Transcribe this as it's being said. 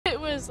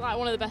was like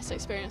one of the best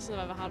experiences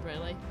I've ever had,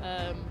 really.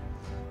 I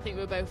think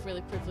we were both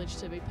really privileged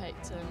to be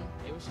picked, and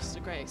it was just a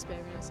great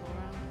experience all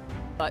around.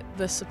 Like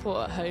the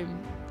support at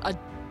home, I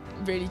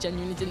really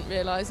genuinely didn't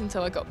realise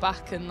until I got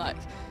back, and like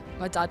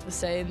my dad was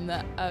saying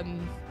that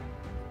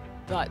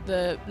like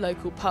the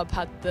local pub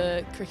had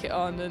the cricket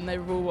on and they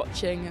were all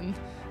watching, and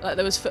like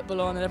there was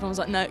football on and everyone was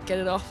like, no, get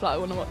it off, like I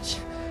want to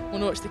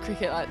watch the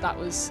cricket. Like that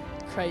was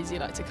crazy,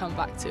 like to come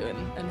back to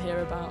and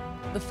hear about.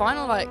 The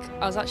final, like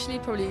I was actually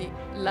probably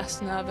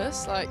less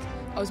nervous, like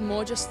I was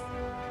more just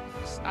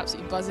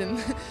absolutely buzzing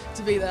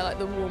to be there. Like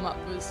the warm-up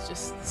was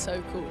just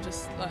so cool,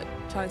 just like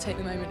trying to take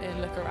the moment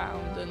in, look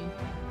around, and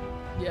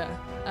yeah.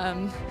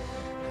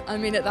 I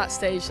mean, at that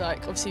stage, like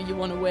obviously you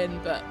want to win,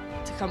 but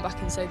to come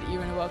back and say that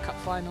you're in a World Cup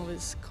final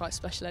is quite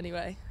special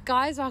anyway.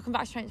 Guys, welcome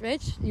back to Trent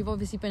Bridge. You've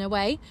obviously been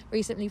away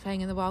recently playing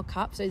in the World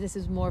Cup, so this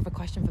is more of a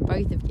question for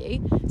both of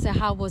you. So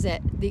how was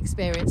it, the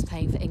experience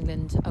playing for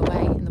England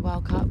away in the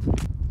World Cup?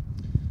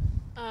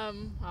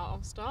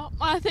 I'll start.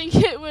 I think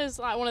it was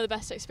like one of the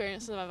best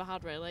experiences I've ever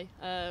had, really.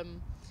 I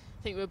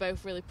think we were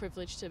both really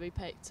privileged to be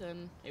picked,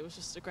 and it was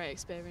just a great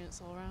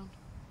experience all around.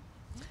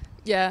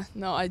 Yeah,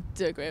 no, I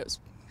do agree. It was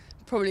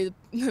probably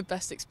the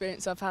best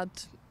experience I've had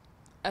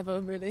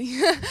ever, really.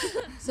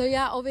 So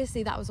yeah,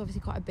 obviously that was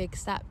quite a big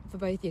step for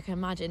both of you. I can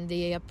imagine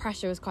the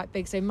pressure was quite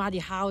big. So Maddie,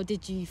 how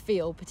did you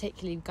feel,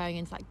 particularly going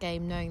into that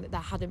game, knowing that there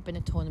hadn't been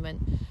a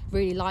tournament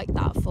really like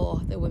that for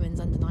the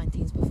women's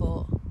under-19s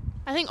before?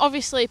 I think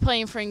obviously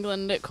playing for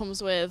England, it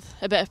comes with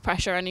a bit of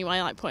pressure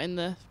anyway, like putting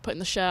the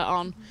shirt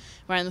on,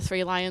 wearing the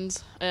 3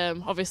 lions.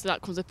 Obviously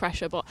that comes with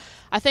pressure, but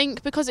I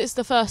think because it's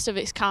the first of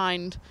its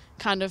kind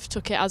of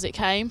took it as it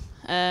came.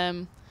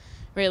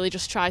 Really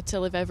just tried to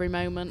live every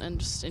moment and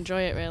just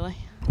enjoy it, really.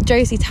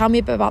 Josie, tell me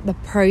a bit about the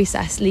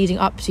process leading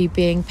up to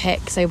being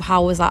picked. So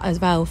how was that as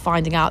well,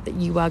 finding out that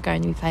you were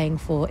going to be playing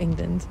for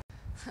England?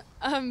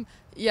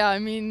 Yeah, I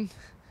mean,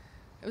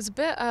 it was a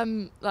bit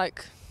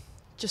like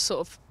just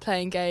sort of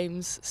playing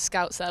games,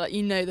 scouts there, like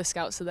the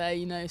scouts are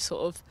there,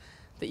 sort of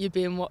that you're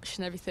being watched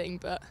and everything,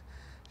 but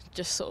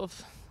just sort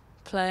of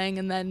playing.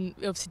 And then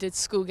we obviously did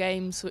school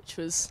games, which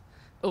was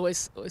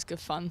always good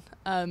fun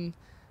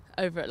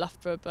over at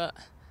Loughborough. But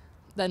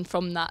then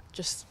from that,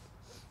 just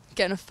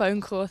getting a phone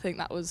call, I think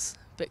that was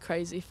a bit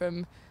crazy,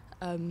 from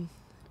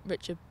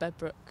Richard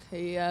Bedbrook.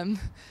 He I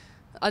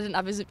didn't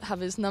have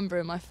his number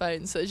in my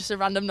phone, so just a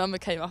random number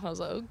came up and I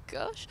was like, oh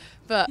gosh.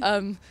 But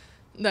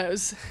no,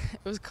 it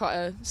was quite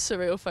a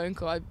surreal phone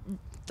call. I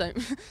don't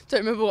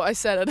remember what I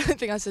said. I don't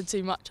think I said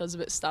too much. I was a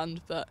bit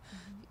stunned, but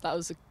that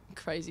was a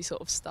crazy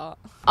sort of start.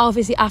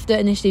 Obviously, after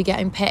initially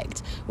getting picked,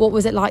 what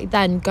was it like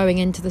then going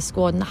into the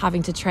squad and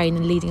having to train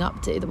and leading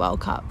up to the World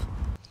Cup?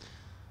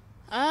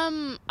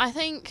 I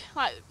think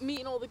like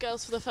meeting all the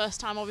girls for the first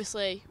time,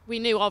 obviously we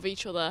knew of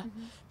each other,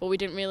 but we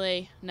didn't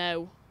really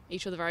know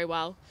each other very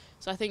well.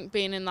 So I think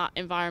being in that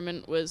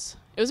environment was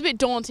a bit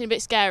daunting, a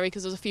bit scary,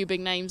 because there's a few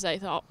big names there. You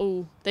thought,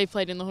 oh, they've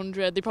played in the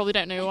 100, they probably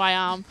don't know who I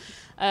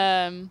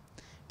am.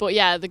 But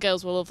yeah, the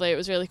girls were lovely. It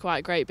was really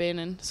quite great being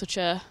in such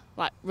a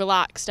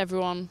relaxed,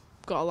 everyone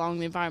got along,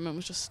 the environment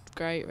was just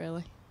great,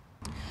 really.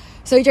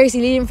 So Josie,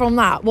 leading from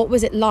that, what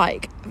was it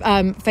like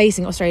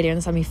facing Australia in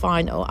the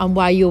semi-final, and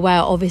were you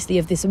aware obviously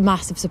of this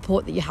massive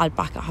support that you had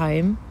back at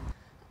home?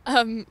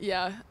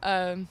 Yeah,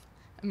 I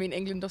mean,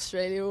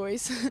 England-Australia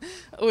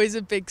always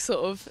a big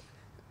sort of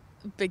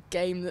big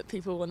game that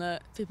people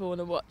wanna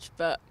watch,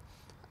 but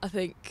I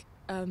think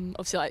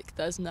obviously like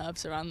there's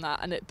nerves around that,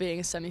 and it being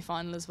a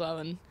semi-final as well,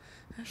 and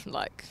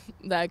like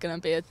they're gonna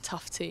be a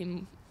tough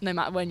team no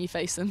matter when you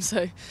face them.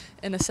 So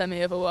in a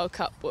semi of a World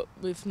Cup, what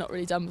we've not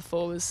really done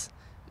before was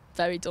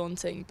very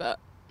daunting, but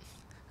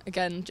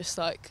again, just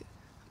like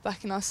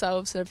backing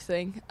ourselves and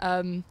everything.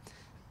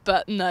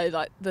 But no,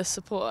 like the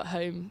support at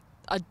home,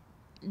 I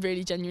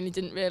really genuinely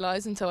didn't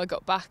realise until I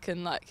got back,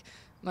 and like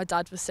my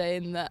dad was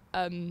saying that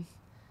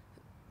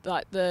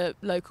like the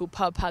local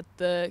pub had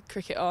the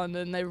cricket on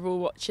and they were all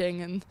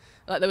watching, and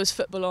like there was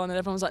football on and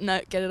everyone was like, no,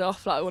 get it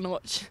off, like I want to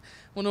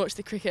watch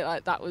the cricket.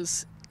 Like that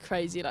was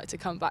crazy, like to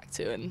come back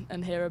to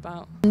and hear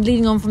about. And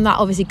leading on from that,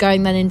 obviously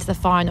going then into the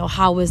final,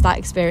 how was that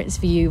experience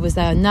for you? Was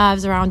there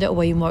nerves around it, or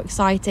were you more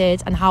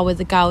excited? And how were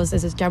the girls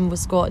as a general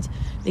squad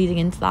leading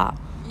into that?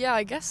 Yeah,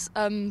 I guess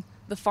the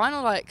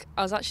final, like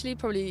I was actually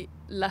probably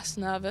less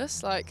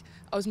nervous. Like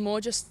I was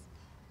more just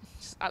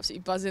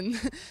absolutely buzzing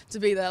to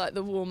be there. Like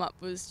the warm-up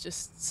was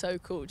just so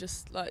cool,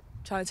 just like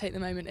trying to take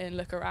the moment in,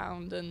 look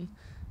around, and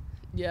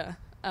yeah.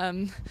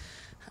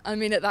 I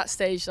mean, at that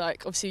stage,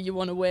 like obviously you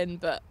want to win,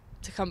 but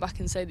to come back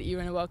and say that you're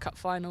in a World Cup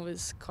final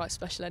is quite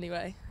special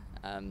anyway.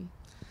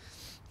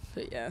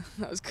 But yeah,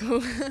 that was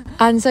cool.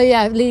 And so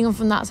yeah, leading on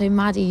from that, so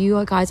Maddie,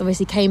 you guys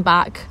obviously came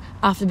back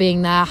after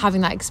being there,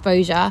 having that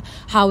exposure.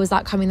 How was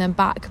that coming then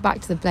back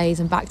to the Blaze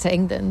and back to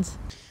England?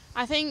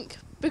 I think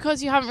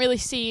because you haven't really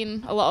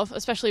seen a lot of,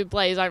 especially with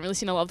Blaze, I haven't really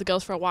seen a lot of the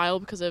girls for a while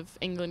because of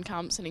England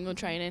camps and England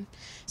training.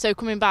 So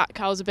coming back,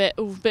 I was a bit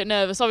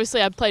nervous.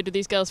 Obviously, I'd played with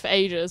these girls for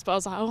ages, but I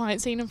was like, I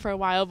ain't seen them for a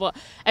while. But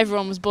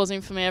everyone was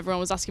buzzing for me. Everyone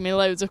was asking me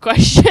loads of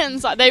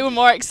questions. Like they were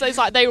more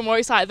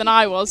excited than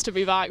I was to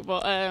be back.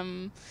 But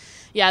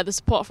yeah, the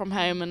support from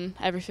home and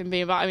everything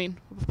being back. I mean,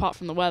 apart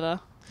from the weather.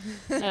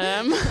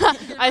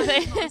 I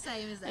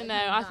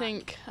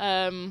think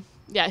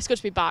yeah, it's good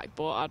to be back,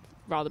 but I'd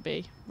rather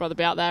be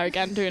out there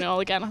again, doing it all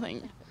again, I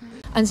think.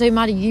 And so,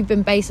 Maddie, you've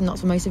been based in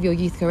Notts for most of your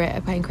youth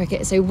career playing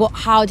cricket. So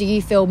how do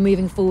you feel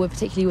moving forward,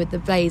 particularly with the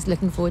Blaze,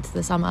 looking forward to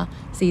the summer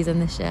season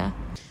this year?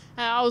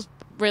 I was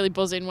really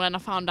buzzing when I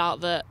found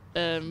out that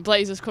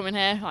Blaze was coming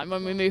here. Like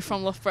when we moved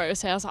from Loughborough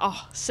to here, I was like,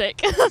 oh,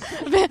 sick.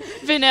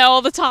 been here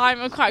all the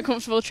time. I'm quite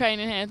comfortable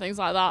training here and things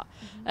like that.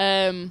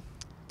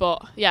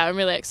 But yeah, I'm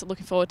really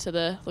looking forward to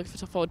the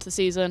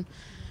season.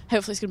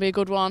 Hopefully it's going to be a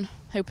good one.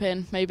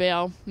 Hoping maybe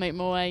I'll make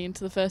my way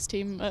into the first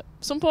team at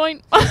some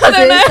point.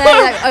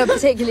 I don't know.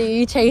 Particularly, are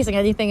you chasing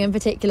anything in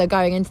particular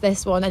going into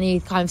this one?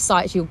 Any kind of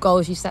sights, your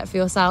goals you set for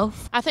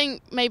yourself? I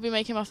think maybe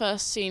making my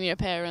first senior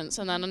appearance,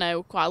 and then I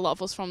know quite a lot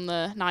of us from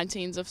the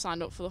 19s have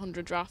signed up for the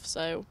 100 draft,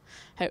 so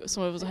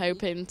some of us are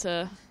hoping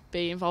to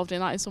be involved in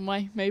that in some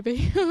way,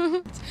 maybe.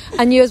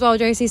 And you as well,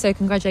 Josie, so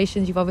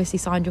congratulations, you've obviously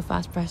signed your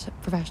first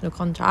professional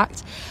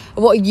contract.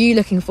 What are you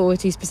looking forward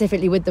to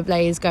specifically with the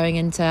Blaze going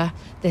into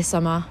this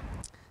summer?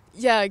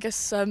 Yeah, I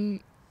guess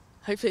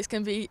hopefully it's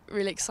going to be a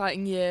really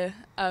exciting year.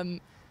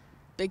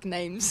 Big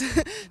names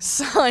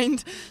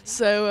signed,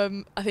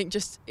 so I think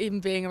just even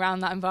being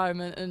around that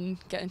environment and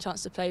getting a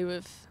chance to play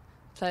with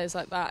players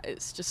like that,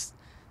 it's just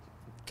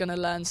going to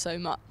learn so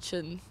much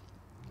and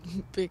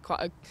be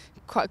quite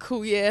a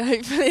cool year,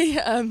 hopefully.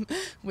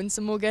 Win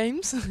some more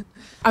games.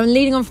 And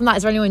leading on from that,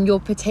 is there anyone you're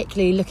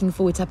particularly looking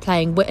forward to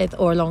playing with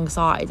or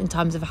alongside in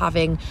terms of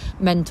having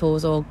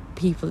mentors or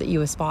people that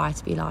you aspire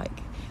to be like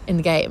in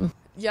the game?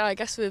 Yeah, I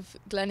guess with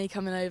Glennie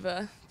coming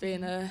over,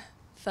 being a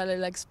fellow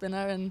leg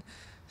spinner, and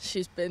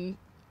she's been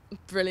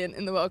brilliant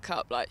in the World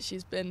Cup. Like,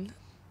 she's been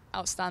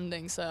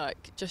outstanding, so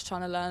like just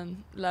trying to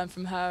learn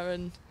from her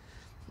and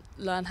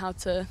learn how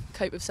to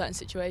cope with certain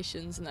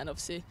situations. And then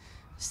obviously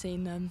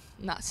seen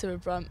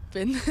Sciver-Brunt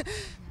been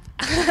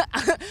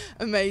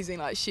amazing.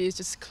 Like, she's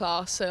just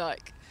class, so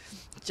like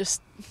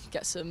just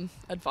get some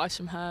advice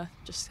from her,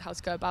 just how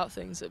to go about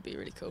things. It'd be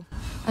really cool.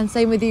 And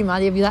same with you,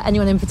 Maddie. Have you got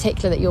anyone in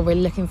particular that you're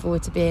really looking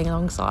forward to being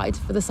alongside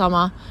for the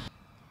summer?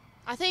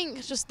 I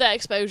think just the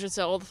exposure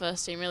to all the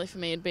first team really for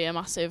me would be a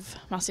massive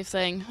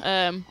thing.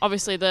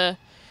 Obviously the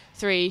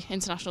 3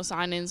 international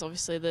signings,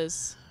 obviously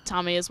there's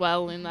Tammy as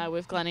well in there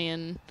with Glennie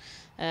and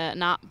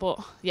Nat, but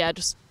yeah,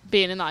 just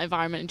being in that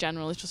environment in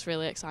general is just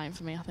really exciting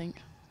for me, I think.